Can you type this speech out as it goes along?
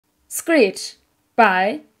Screech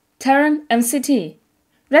by TarynMcT.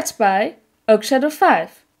 Read by Oakshadow5.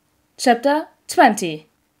 Chapter 20.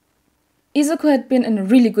 Izuku had been in a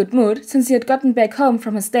really good mood since he had gotten back home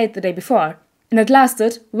from his date the day before, and it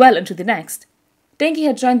lasted well into the next. Denki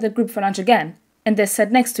had joined the group for lunch again, and they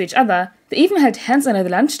sat next to each other. They even held hands under the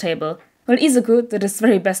lunch table, while Izuku did his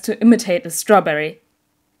very best to imitate a strawberry.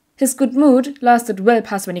 His good mood lasted well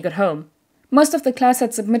past when he got home. Most of the class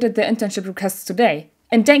had submitted their internship requests today,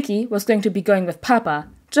 and Denki was going to be going with Papa,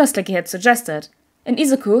 just like he had suggested. And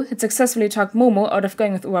Izuku had successfully talked Momo out of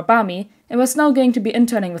going with Uwabami and was now going to be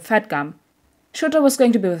interning with Fatgum. Shota was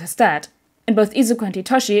going to be with his dad, and both Izuku and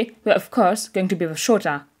Hitoshi were of course going to be with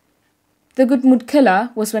Shota. The good mood killer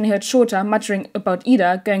was when he heard Shota muttering about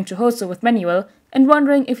Ida going to Hoso with Manuel and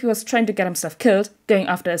wondering if he was trying to get himself killed, going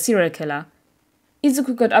after a serial killer.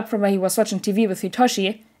 Izuku got up from where he was watching TV with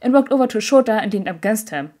Hitoshi and walked over to Shota and leaned up against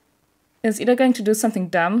him. "Is Ida going to do something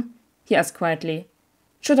dumb?" he asked quietly.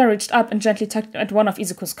 Shota reached up and gently tugged at one of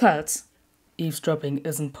Izuku's curls. "Eavesdropping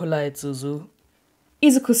isn't polite, Zuzu."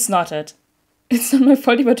 Izuku snorted. "It's not my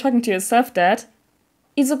fault you were talking to yourself, Dad."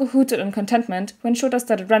 Izuku hooted in contentment when Shota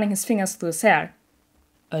started running his fingers through his hair.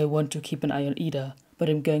 "I want to keep an eye on Ida, but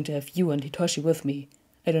I'm going to have you and Hitoshi with me.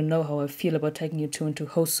 I don't know how I feel about taking you two into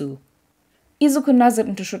Hosu." Izuku nuzzled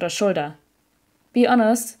into Shota's shoulder. "Be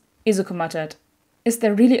honest," Izuku muttered. "Is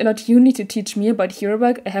there really a lot you need to teach me about hero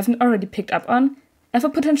work I haven't already picked up on? I have a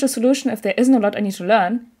potential solution if there isn't a lot I need to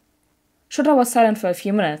learn." Shota was silent for a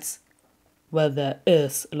few minutes. "Well, there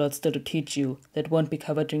is a lot still to teach you that won't be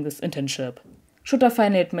covered during this internship," Shota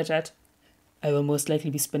finally admitted. "I will most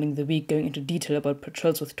likely be spending the week going into detail about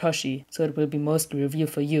patrols with Toshi, so it will be mostly review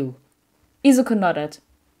for you." Izuku nodded.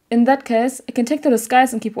 "In that case, I can take to the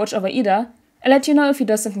skies and keep watch over Ida. I'll let you know if he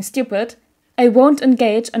does something stupid. I won't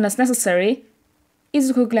engage unless necessary."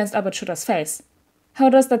 Izuku glanced up at Shota's face. "How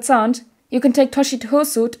does that sound? You can take Toshi to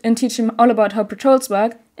Hosu and teach him all about how patrols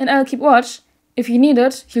work, and I'll keep watch. If you need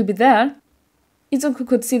it, he'll be there." Izuku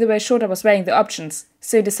could see the way Shota was weighing the options,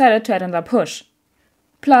 so he decided to add another push.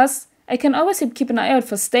 "Plus, I can always keep an eye out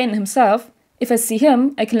for Stain himself. If I see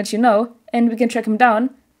him, I can let you know, and we can track him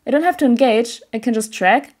down. I don't have to engage, I can just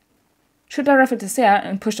track." Shota ruffled his hair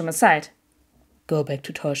and pushed him aside. "Go back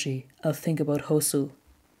to Toshi. I'll think about Hosu."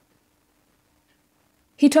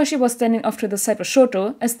 Hitoshi was standing off to the side with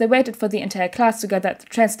Shoto as they waited for the entire class together at the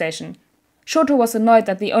train station. Shoto was annoyed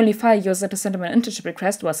that the only fire user to send him an internship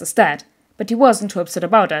request was his dad, but he wasn't too upset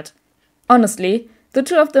about it. Honestly, the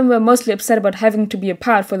two of them were mostly upset about having to be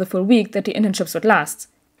apart for the full week that the internships would last.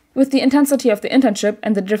 With the intensity of the internship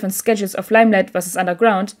and the different schedules of Limelight versus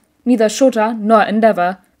Underground, neither Shota nor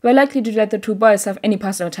Endeavor were likely to let the two boys have any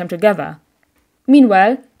personal time together.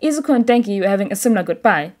 Meanwhile, Izuku and Denki were having a similar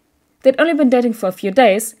goodbye. They'd only been dating for a few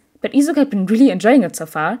days, but Izuku had been really enjoying it so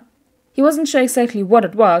far. He wasn't sure exactly what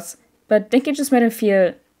it was, but Denki just made him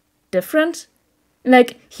feel different.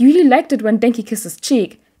 Like, he really liked it when Denki kissed his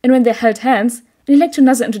cheek, and when they held hands, and he liked to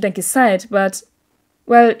nuzzle into Denki's side, but,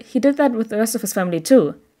 well, he did that with the rest of his family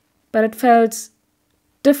too. But it felt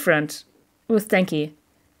different with Denki,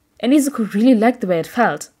 and Izuku really liked the way it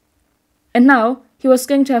felt. And now, he was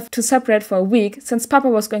going to have to separate for a week since Papa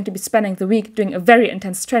was going to be spending the week doing a very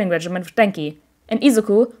intense training regimen with Denki, and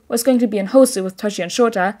Izuku was going to be in Hosu with Toshi and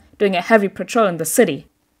Shota doing a heavy patrol in the city.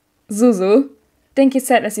 "Zuzu," Denki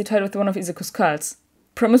said as he toyed with one of Izuku's curls.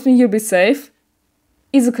 "Promise me you'll be safe?"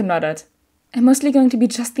 Izuku nodded. "I'm mostly going to be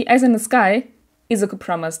just the eyes in the sky," Izuku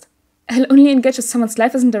promised. "I'll only engage if someone's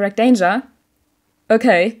life is in direct danger."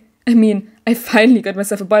 "Okay, I mean, I finally got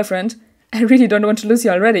myself a boyfriend. I really don't want to lose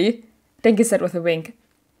you already," Denki said with a wink.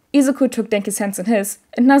 Izuku took Denki's hands in his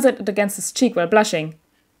and nuzzled it against his cheek while blushing.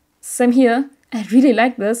 "Same here. I really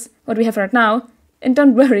like this, what we have right now. And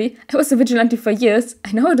don't worry, I was a vigilante for years.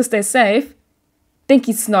 I know how to stay safe."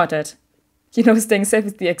 Denki snorted. "You know staying safe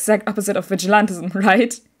is the exact opposite of vigilantism,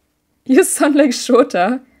 right?" "You sound like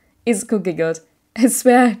Shota," Izuku giggled. "I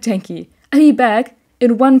swear, Denki, I'll be back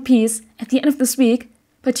in one piece at the end of this week,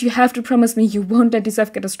 but you have to promise me you won't let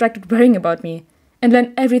yourself get distracted worrying about me, and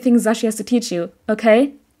learn everything Zashi has to teach you,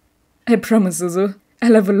 okay?" "I promise, Zuzu.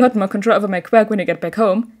 I'll have a lot more control over my quirk when I get back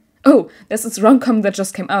home. Oh, there's this rom-com that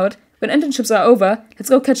just came out. When internships are over,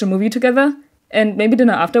 let's go catch a movie together? And maybe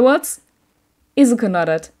dinner afterwards?" Izuku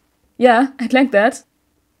nodded. "Yeah, I'd like that."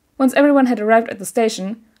 Once everyone had arrived at the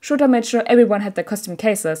station, Shota made sure everyone had their costume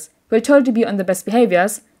cases, were told to be on their best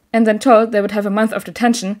behaviors, and then told they would have a month of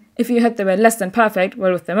detention if he heard they were less than perfect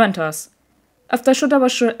while with their mentors. After Shota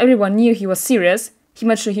was sure everyone knew he was serious, he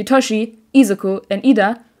made sure Hitoshi, Izuku, and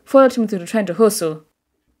Ida followed him to the train to Hosu.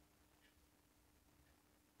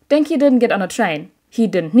 Denki didn't get on a train. He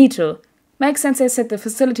didn't need to. Mike Sensei said the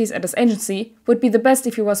facilities at his agency would be the best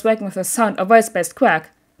if he was working with a sound or voice-based quirk,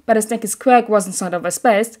 but as Denki's quirk wasn't sound or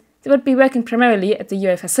voice-based, they would be working primarily at the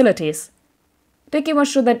UA facilities. Denki was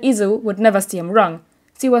sure that Izu would never steer him wrong,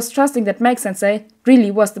 so he was trusting that Mike Sensei really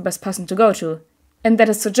was the best person to go to, and that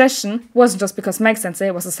his suggestion wasn't just because Mike Sensei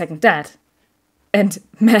was a second dad. And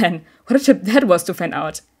man, what a trip that was to find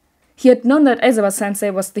out. He had known that Aizawa Sensei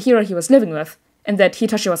was the hero he was living with, and that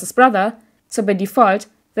Hitoshi was his brother, so by default,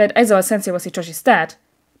 that Aizawa Sensei was Hitoshi's dad.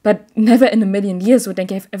 But never in a million years would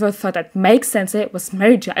Denki have ever thought that Mike Sensei was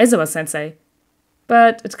married to Aizawa Sensei.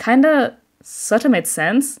 But it kinda sorta made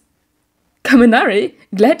sense. Kaminari,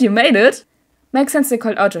 glad you made it! Mike Sensei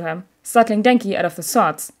called out to him, startling Denki out of his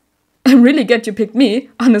thoughts. I'm really glad you picked me,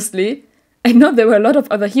 honestly. I know there were a lot of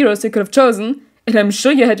other heroes you could have chosen, and I'm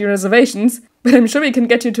sure you had your reservations, but I'm sure we can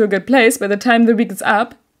get you to a good place by the time the week is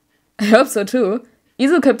up. I hope so too.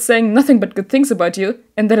 Izu kept saying nothing but good things about you,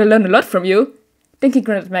 and that I learned a lot from you. Denki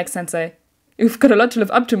grinned at Mike Sensei. You've got a lot to live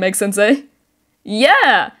up to, Mike Sensei.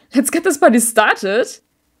 Yeah! Let's get this party started!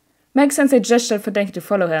 Mike Sensei gestured for Denki to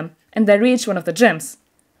follow him, and they reached one of the gyms.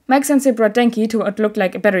 Mike Sensei brought Denki to what looked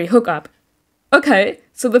like a battery hookup. Okay,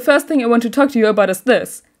 so the first thing I want to talk to you about is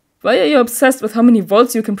this. Why are you obsessed with how many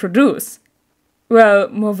volts you can produce? Well,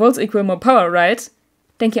 more volts equal more power, right?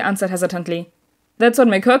 Denki answered hesitantly. That's what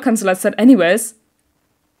my quirk counselor said anyways.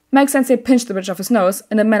 Mike Sensei pinched the bridge of his nose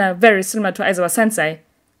in a manner very similar to Aizawa Sensei,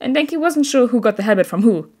 and Denki wasn't sure who got the habit from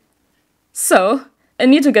who. So, I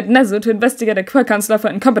need to get Nezu to investigate a quirk counselor for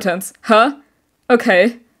incompetence, huh?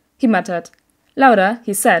 Okay, he muttered. Louder,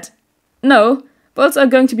 he said. No, volts are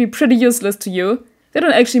going to be pretty useless to you. They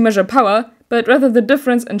don't actually measure power, but rather the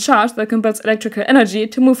difference in charge that converts electrical energy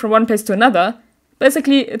to move from one place to another.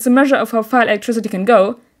 Basically, it's a measure of how far electricity can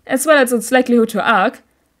go, as well as its likelihood to arc.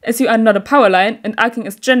 As you are not a power line, and arcing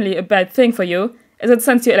is generally a bad thing for you, as it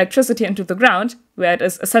sends your electricity into the ground, where it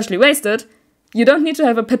is essentially wasted, you don't need to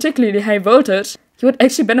have a particularly high voltage. You would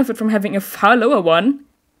actually benefit from having a far lower one.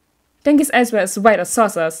 Denki's eyes were as wide as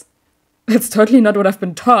saucers. That's totally not what I've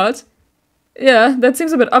been taught. Yeah, that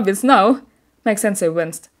seems a bit obvious now. Mike Sensei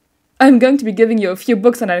winced. I'm going to be giving you a few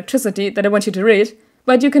books on electricity that I want you to read,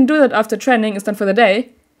 but you can do that after training is done for the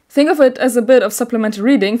day. Think of it as a bit of supplementary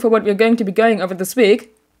reading for what we're going to be going over this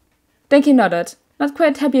week. Denki nodded, not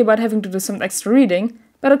quite happy about having to do some extra reading,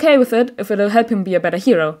 but okay with it if it'll help him be a better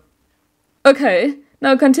hero. Okay,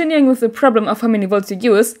 now continuing with the problem of how many volts you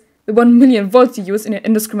use, the 1 million volts you use in your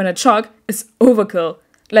indiscriminate shock is overkill.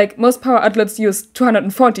 Like, most power outlets use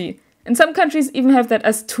 240, and some countries even have that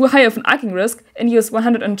as too high of an arcing risk and use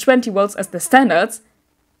 120 volts as the standards.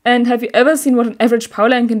 And have you ever seen what an average power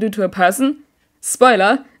line can do to a person?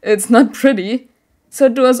 Spoiler, it's not pretty. So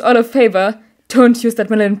do us all a favor, don't use that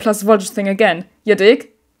million plus voltage thing again, you dig?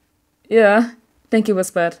 Yeah, Denki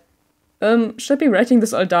whispered. Should I be writing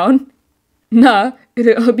this all down? Nah,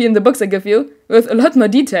 it'll all be in the books I give you, with a lot more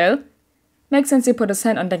detail. Mike Sensei put his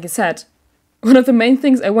hand on Denki's head. One of the main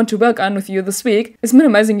things I want to work on with you this week is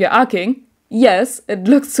minimizing your arcing. Yes, it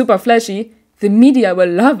looks super flashy, the media will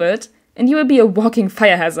love it, and you will be a walking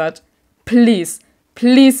fire hazard. Please,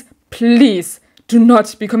 please, please, do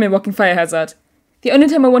not become a walking fire hazard. The only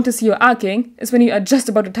time I want to see you arcing is when you are just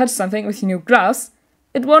about to touch something with your new gloves.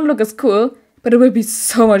 It won't look as cool, but it will be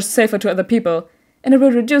so much safer to other people, and it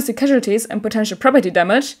will reduce the casualties and potential property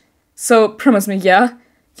damage. So promise me, yeah,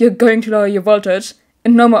 you're going to lower your voltage,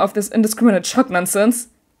 and no more of this indiscriminate shock nonsense.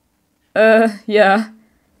 Yeah.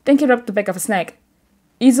 Denki rubbed the back of his neck.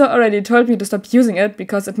 Izo already told me to stop using it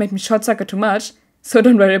because it made me short-circuit too much, so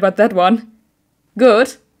don't worry about that one.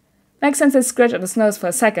 Good. Mike Sensei scratched at his nose for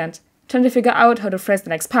a second, trying to figure out how to phrase the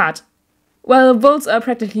next part. While volts are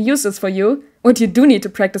practically useless for you, what you do need to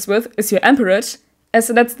practice with is your amperage, as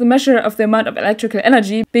that's the measure of the amount of electrical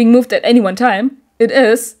energy being moved at any one time. It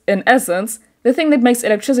is, in essence, the thing that makes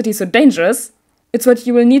electricity so dangerous. It's what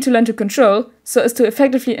you will need to learn to control, so as to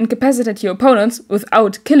effectively incapacitate your opponents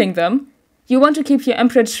without killing them. You want to keep your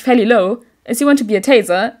amperage fairly low, as you want to be a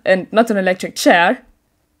taser, and not an electric chair.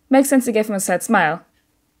 Mike Sensei gave him a sad smile.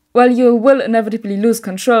 While you will inevitably lose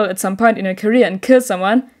control at some point in your career and kill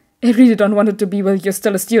someone, I really don't want it to be while you're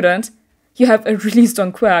still a student. You have a really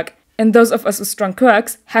strong quirk, and those of us with strong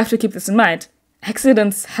quirks have to keep this in mind.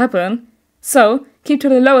 Accidents happen. So, keep to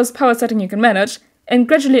the lowest power setting you can manage, and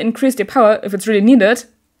gradually increase your power if it's really needed.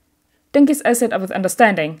 Denki's eyes lit up with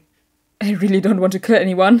understanding. I really don't want to kill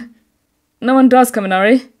anyone. No one does,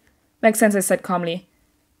 Kaminari, Mike Sensei said calmly.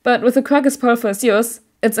 But with a quirk as powerful as yours,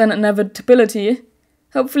 it's an inevitability.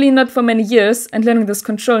 Hopefully not for many years, and learning this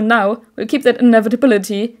control now will keep that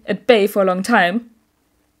inevitability at bay for a long time.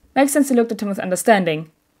 Mike Sensei looked at him with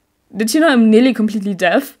understanding. Did you know I'm nearly completely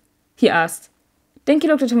deaf? he asked. Denki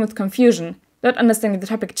looked at him with confusion, not understanding the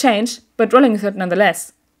topic change, but rolling with it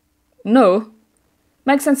nonetheless. No.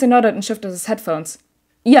 Mike-sensei nodded and shifted his headphones.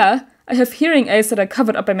 Yeah, I have hearing aids that are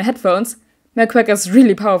covered up by my headphones. My quack is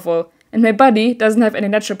really powerful, and my body doesn't have any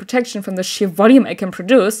natural protection from the sheer volume I can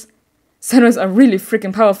produce. Sonos are really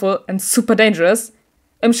freaking powerful and super dangerous.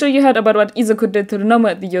 I'm sure you heard about what Izuku did to the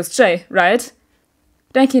Nomu at the USJ, right?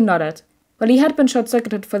 Denki nodded. While he had been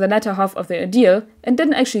short-circuited for the latter half of the ordeal and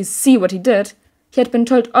didn't actually see what he did, he had been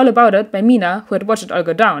told all about it by Mina, who had watched it all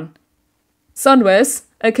go down. Soundwaves,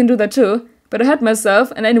 I can do that too, but I hurt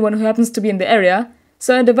myself and anyone who happens to be in the area,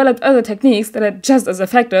 so I developed other techniques that are just as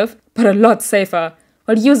effective, but a lot safer,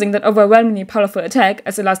 while using that overwhelmingly powerful attack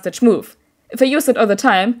as a last-ditch move. If I used it all the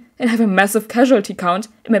time, I'd have a massive casualty count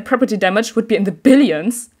and my property damage would be in the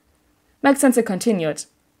billions. Mike-sensei continued.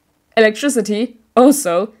 Electricity,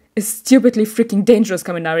 also, is stupidly freaking dangerous,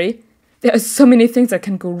 Kaminari. There are so many things that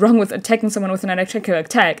can go wrong with attacking someone with an electrical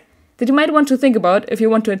attack that you might want to think about if you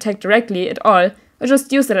want to attack directly at all or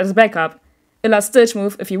just use it as a backup. A last-ditch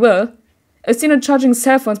move, if you will. I've seen it charging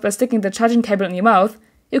cell phones by sticking the charging cable in your mouth.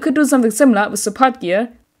 You could do something similar with support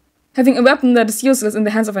gear. Having a weapon that is useless in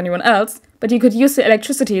the hands of anyone else, but you could use the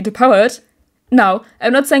electricity to power it. Now,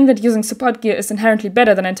 I'm not saying that using support gear is inherently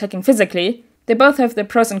better than attacking physically. They both have their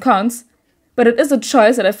pros and cons. But it is a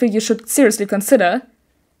choice that I feel you should seriously consider.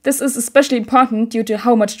 This is especially important due to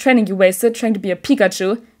how much training you wasted trying to be a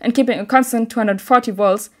Pikachu and keeping a constant 240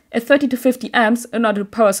 volts at 30 to 50 amps in order to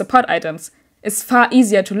power support items. Is far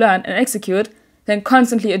easier to learn and execute than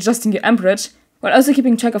constantly adjusting your amperage while also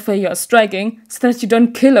keeping track of where you are striking so that you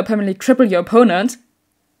don't kill or permanently cripple your opponent.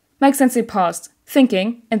 Mike-sensei paused,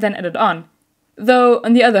 thinking, and then added on. Though,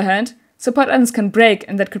 on the other hand, support items can break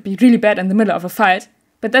and that could be really bad in the middle of a fight,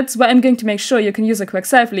 but that's why I'm going to make sure you can use a quack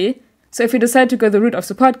safely, so if you decide to go the route of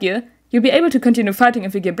support gear, you'll be able to continue fighting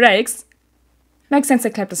if your gear breaks. Mike-sensei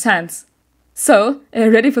clapped his hands. So, are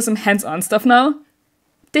you ready for some hands-on stuff now?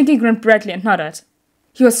 Denki grinned brightly and nodded.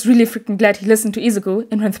 He was really freaking glad he listened to Izuku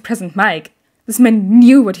and went present Mike. This man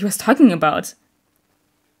knew what he was talking about.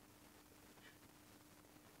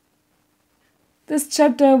 This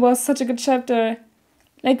chapter was such a good chapter.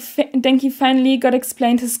 Like, Denki finally got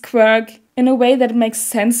explained his quirk in a way that makes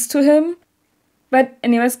sense to him. But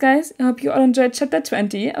anyways guys, I hope you all enjoyed chapter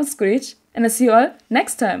 20 of Screech, and I'll see you all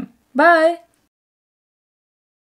next time. Bye!